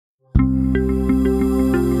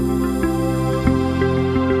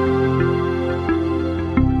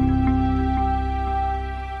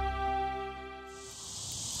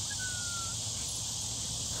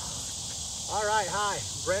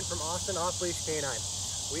off-leash canine.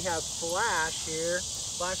 We have Flash here.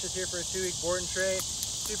 Flash is here for a 2-week board and train.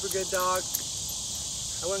 Super good dog.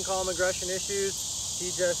 I wouldn't call him aggression issues.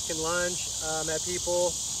 He just can lunge at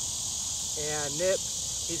people and nip.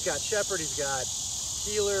 He's got shepherd, he's got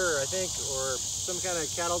healer, I think, or some kind of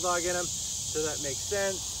cattle dog in him. So that makes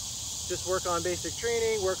sense. Just work on basic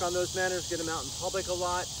training, work on those manners, get him out in public a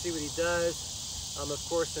lot, see what he does. Of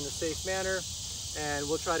course, in a safe manner. And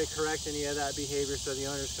we'll try to correct any of that behavior so the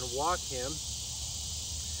owners can walk him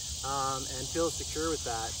and feel secure with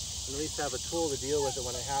that, and at least have a tool to deal with it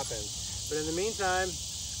when it happens. But in the meantime,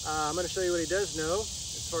 I'm going to show you what he does know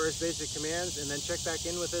as far as basic commands, and then check back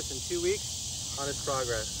in with us in 2 weeks on his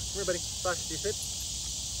progress. Come here, buddy. Flash, do you sit?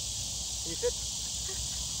 Can you sit?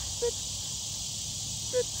 Sit.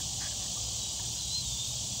 Sit.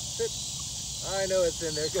 Sit. I know it's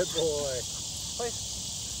in there. Good boy. Place.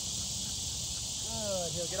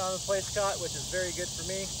 Good. He'll get on the place cot, which is very good for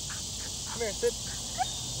me. Come here, sit.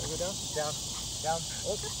 Go down, down, down.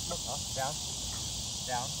 Oh, down,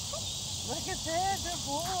 down. Look at that, good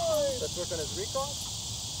boy. Let's work on his recall.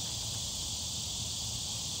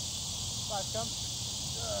 Flash, come.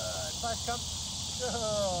 Good. Flash, come. Good.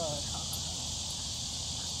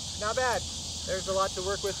 Not bad. There's a lot to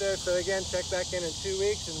work with there. So again, check back in 2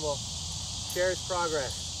 weeks and we'll share his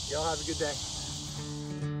progress. Y'all have a good day.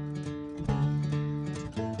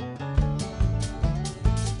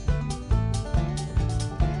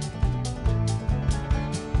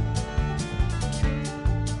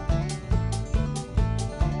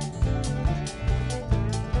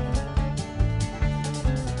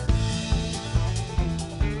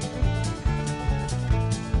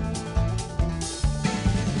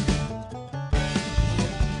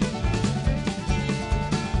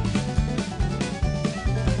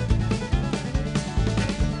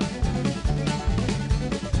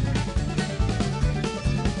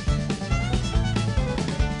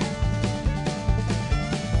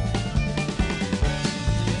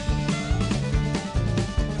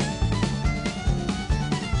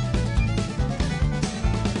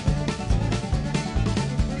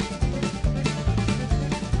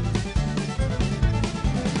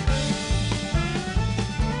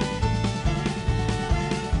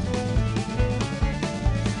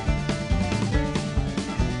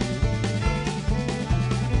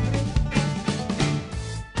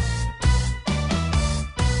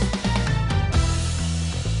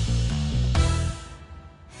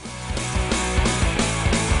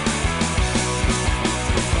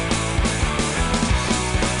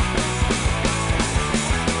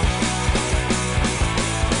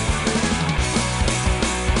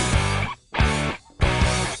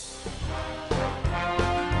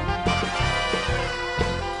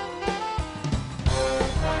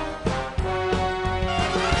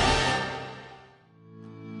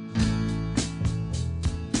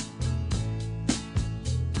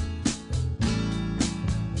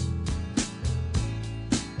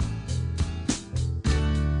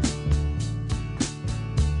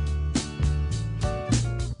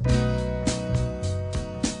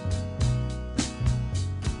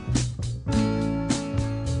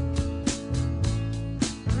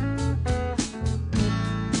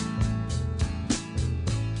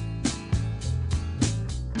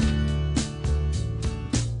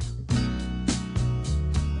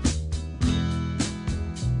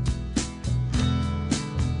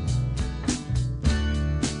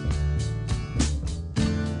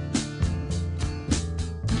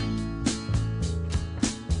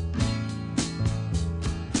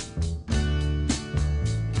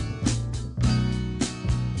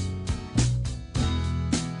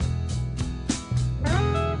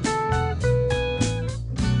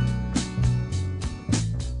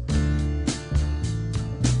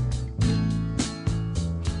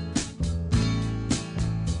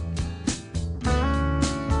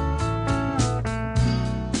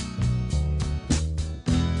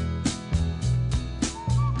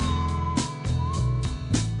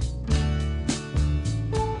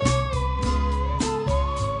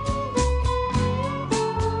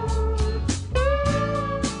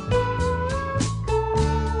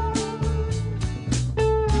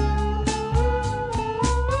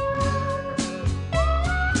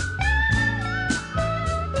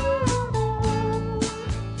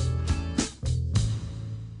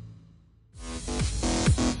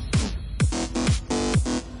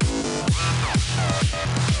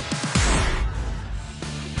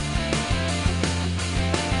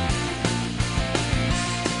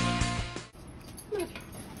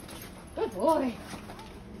 boy.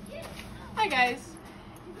 Hi guys.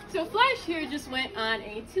 So Flash here just went on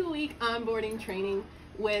a 2-week onboarding training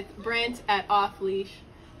with Brent at Off Leash.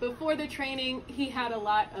 before the training, he had a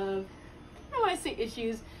lot of, I don't want to say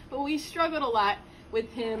issues, but we struggled a lot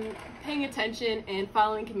with him paying attention and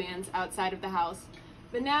following commands outside of the house.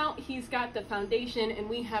 But now he's got the foundation and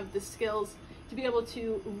we have the skills to be able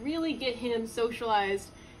to really get him socialized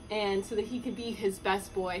and so that he could be his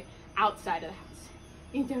best boy outside of the house.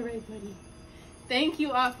 Ain't that right, buddy? Thank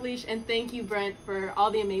you, Off Leash, and thank you, Brent, for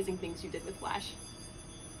all the amazing things you did with Flash.